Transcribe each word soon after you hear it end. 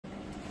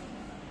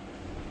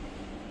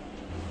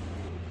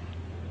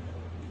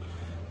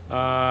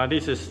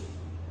This is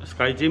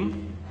Sky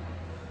Gym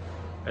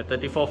at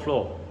 34th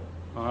floor.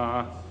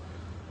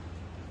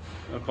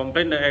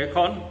 Complain the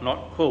aircon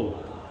not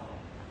cold.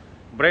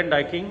 Brand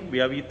Daikin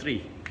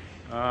VRV3.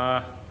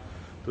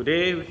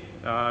 Today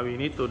we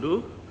need to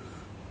do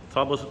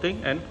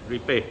troubleshooting and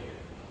repair.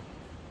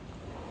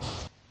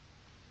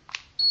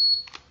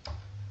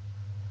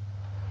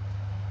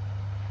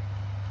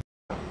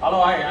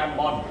 Hello, hi, I'm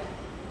Bon.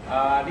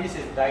 This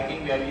is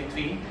Daikin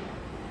VRV3.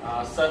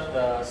 Serve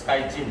the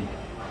Sky Gym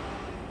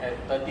at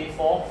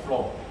 34th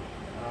floor.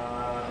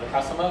 The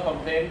customer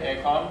complained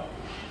aircon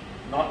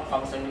not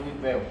functioning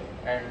well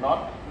and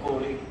not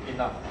cooling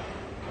enough.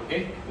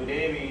 Okay,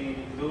 today we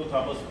do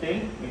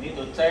troubleshooting. We need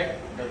to check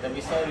the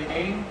thermistor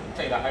reading,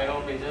 check the high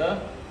low pressure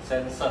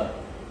sensor.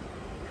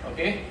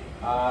 Okay,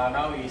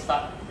 now we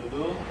start to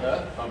do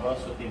the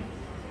troubleshooting.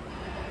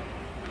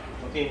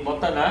 Okay,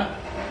 important.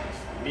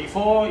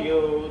 Before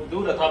you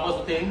do the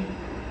troubleshooting,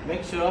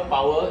 make sure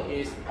power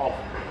is off.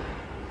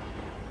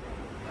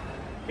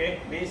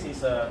 Okay, this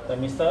is a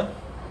thermistor.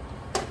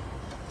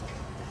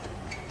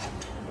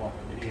 Wow,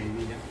 very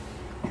heavy.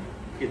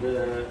 Okay,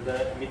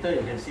 the meter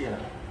you can see.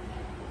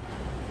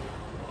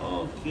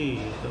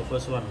 Okay, the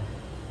first one.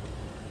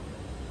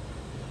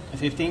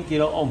 15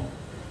 kilo ohm.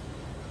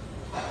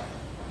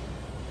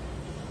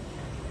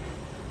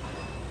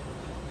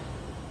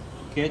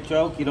 Okay,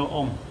 12 kilo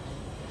ohm.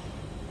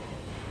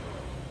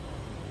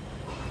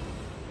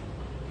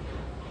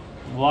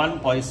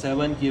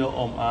 1.7 kilo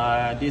ohm.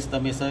 This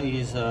thermistor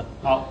is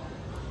out.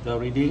 The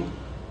reading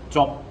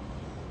drop.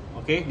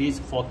 Okay, this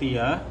 40.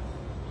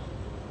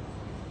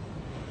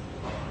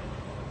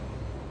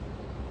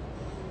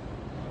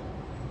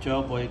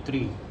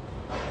 12.3.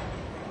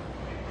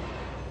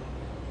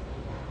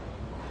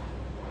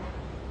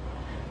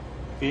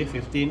 Okay,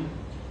 15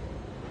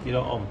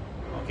 kilo ohm.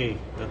 Okay,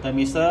 the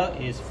thermistor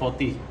is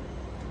 40.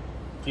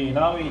 Okay,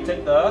 now we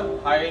check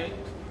the high.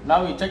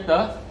 Now we check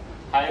the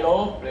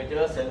high-low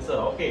pressure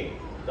sensor. Okay,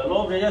 the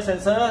low pressure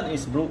sensor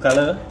is blue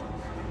color.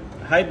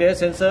 High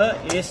pressure sensor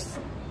is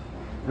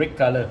red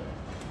color.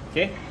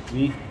 Okay,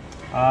 we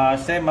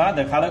same.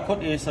 The color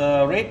code is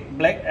red,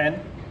 black, and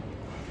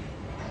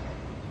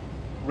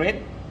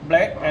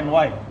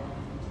white.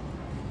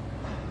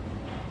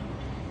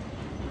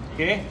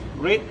 Okay,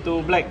 red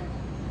to black.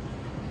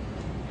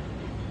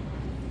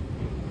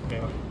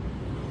 Okay.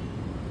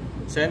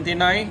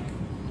 79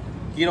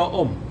 kilo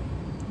ohm.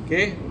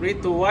 Okay,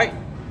 red to white.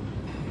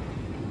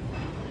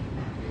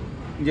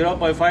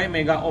 0.5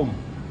 mega ohm.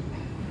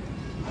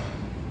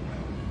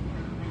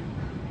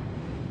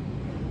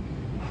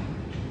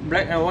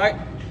 Black and white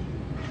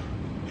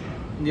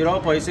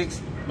 0.6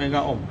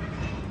 mega ohm.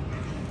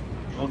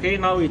 Okay,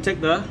 now we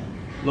check the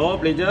low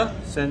pressure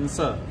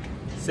sensor.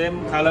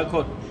 Same color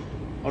code,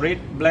 red,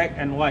 black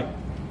and white.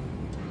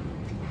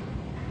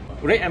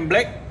 Red and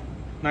black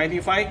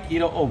 95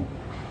 kilo ohm.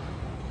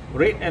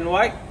 Red and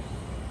white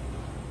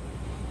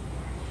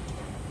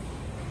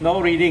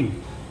no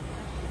reading.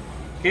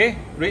 Okay,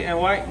 red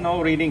and white no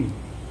reading.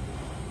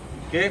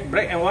 Okay,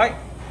 black and white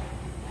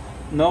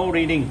no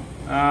reading.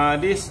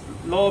 This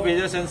low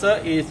pressure sensor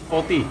is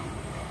 40.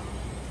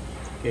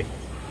 Okay.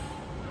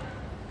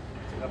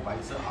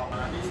 This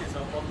is a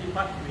 40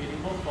 part we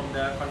remove from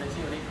the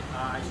condensing unit.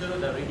 I show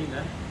you the reading.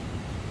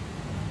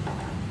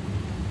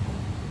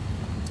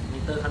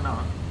 Meter 看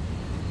到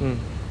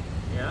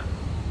Yeah.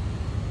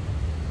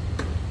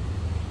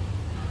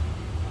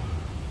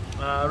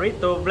 Red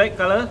to black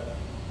color.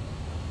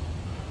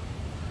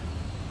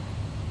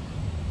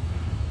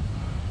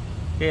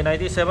 Okay,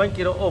 97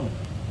 kilo ohm.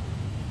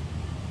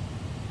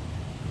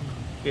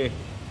 Okay,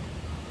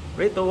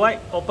 red to white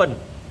open,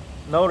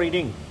 no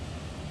reading.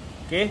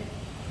 Okay,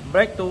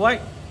 black to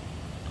white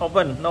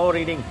open, no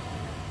reading.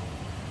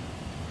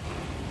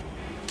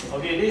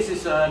 Okay, this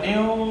is a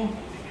new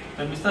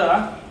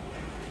thermistor,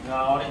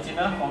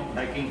 original from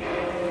Daikin.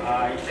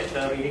 I check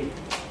the reading.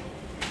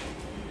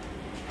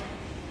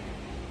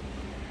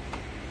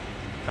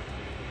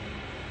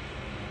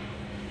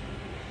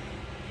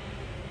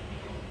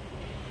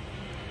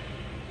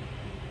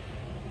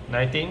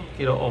 $19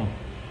 kilo ohm.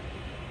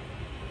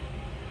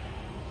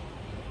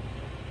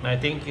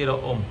 19 kilo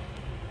ohm.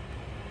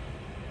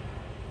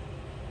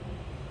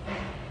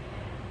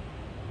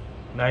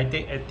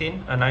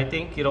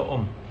 19 kilo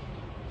ohm.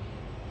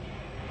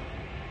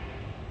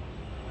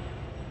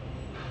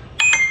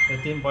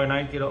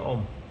 18.9 kilo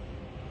ohm.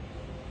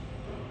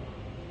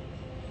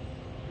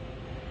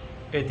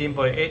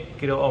 18.8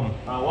 kilo ohm.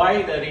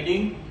 Why the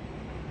reading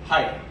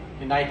high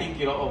in 19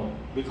 kilo ohm?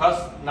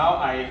 Because now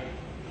I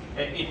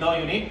indoor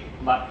unit,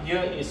 but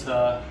here is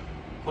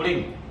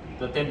cooling.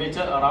 The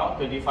temperature around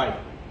 25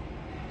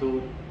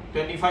 to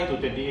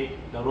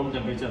 28, the room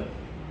temperature.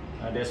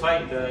 That's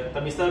why the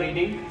thermistor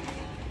reading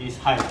is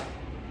high.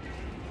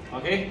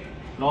 Okay,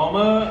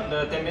 normal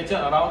the temperature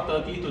around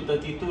 30 to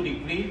 32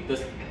 degree.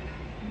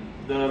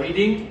 The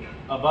reading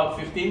about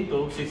 15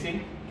 to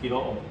 16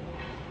 kilo ohm.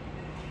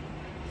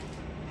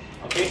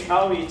 Okay,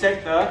 now we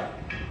check the.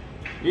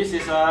 This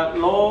is a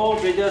low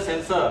pressure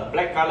sensor,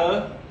 black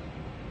color.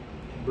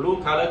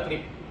 blue color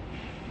clip.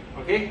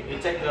 Okay, we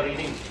check the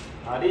reading.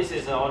 This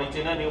is the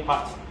original new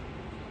parts.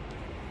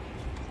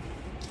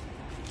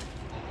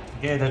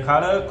 Okay, the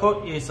color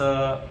code is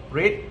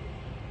red,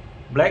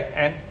 black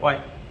and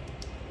white.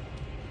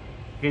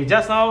 Okay,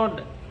 just now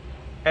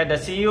at the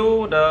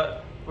CU,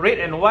 the red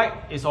and white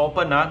is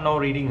open, no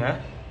reading.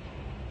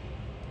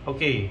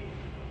 Okay,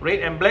 red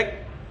and black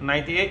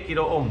 98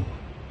 kilo ohm,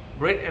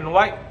 red and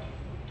white,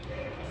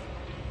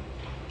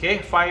 okay,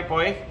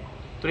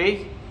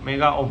 5.3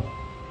 mega ohm.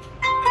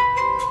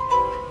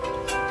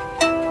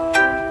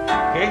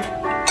 Okay,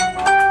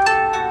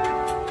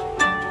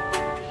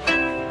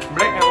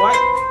 black and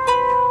white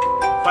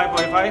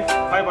 5.5,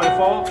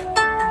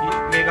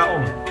 5.4 mega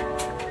ohm.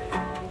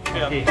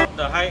 Okay,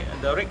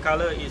 the red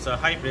color is a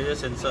high pressure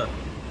sensor.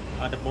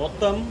 At the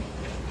bottom,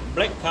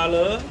 black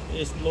color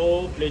is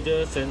low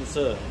pressure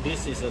sensor.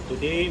 This is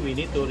today we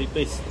need to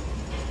replace.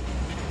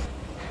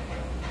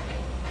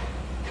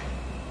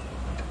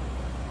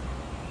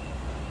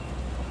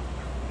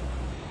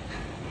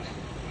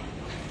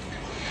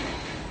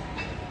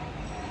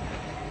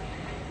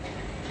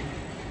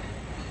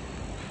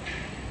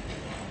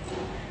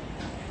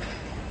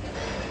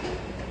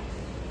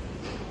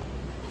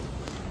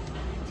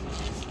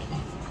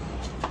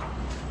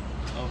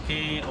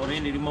 Okay,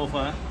 already remove.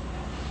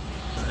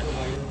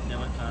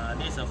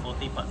 This is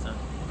 40 parts.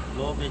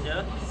 Low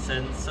pressure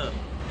sensor.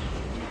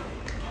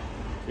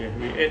 Okay,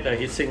 we add the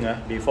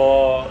heatsink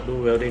before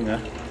do welding.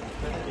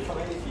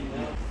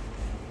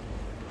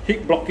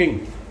 Heat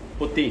blocking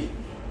putty.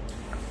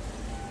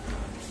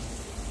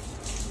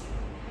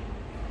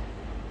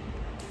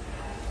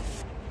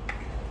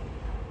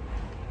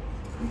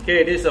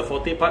 Okay, this is a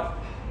 40 part.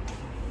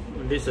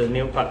 This is a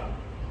new part.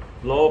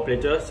 Low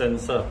pressure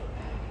sensor.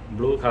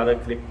 Blue color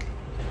clip.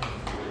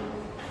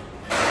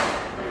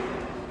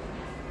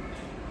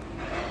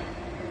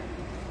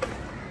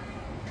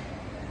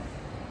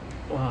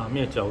 Wow, 没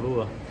有角路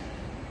啊！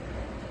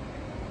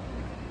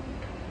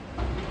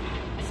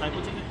塞不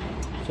进，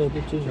塞不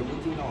进，全部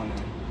进到完了。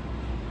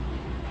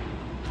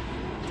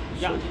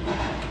呀。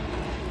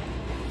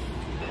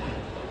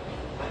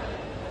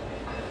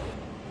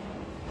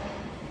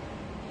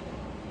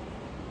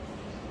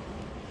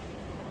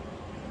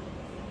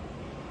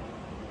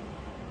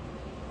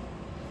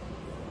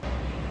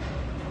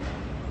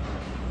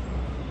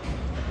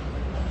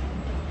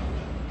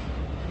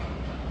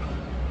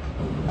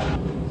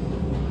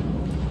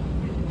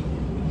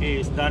Okay,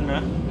 it's done.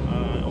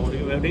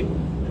 Already welding.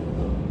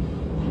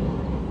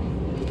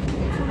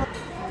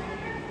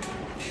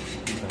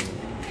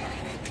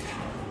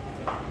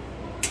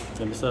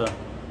 Sensor.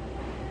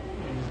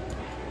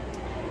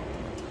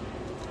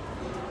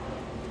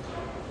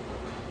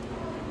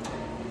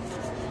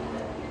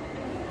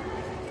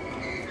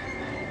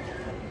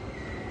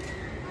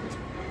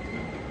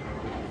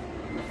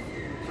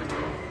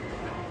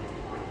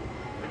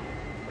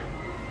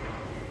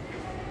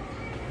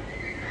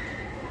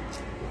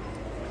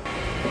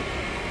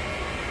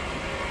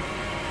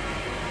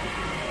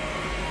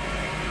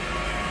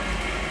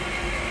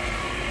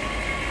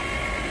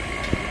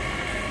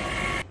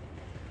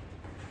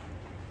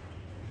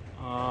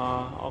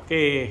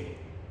 Okay.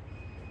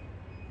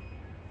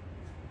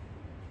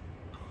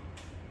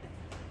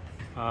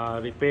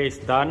 Repair is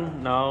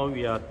done. Now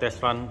we are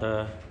test run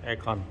the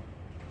aircon.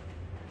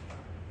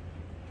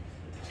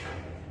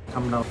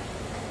 Come now.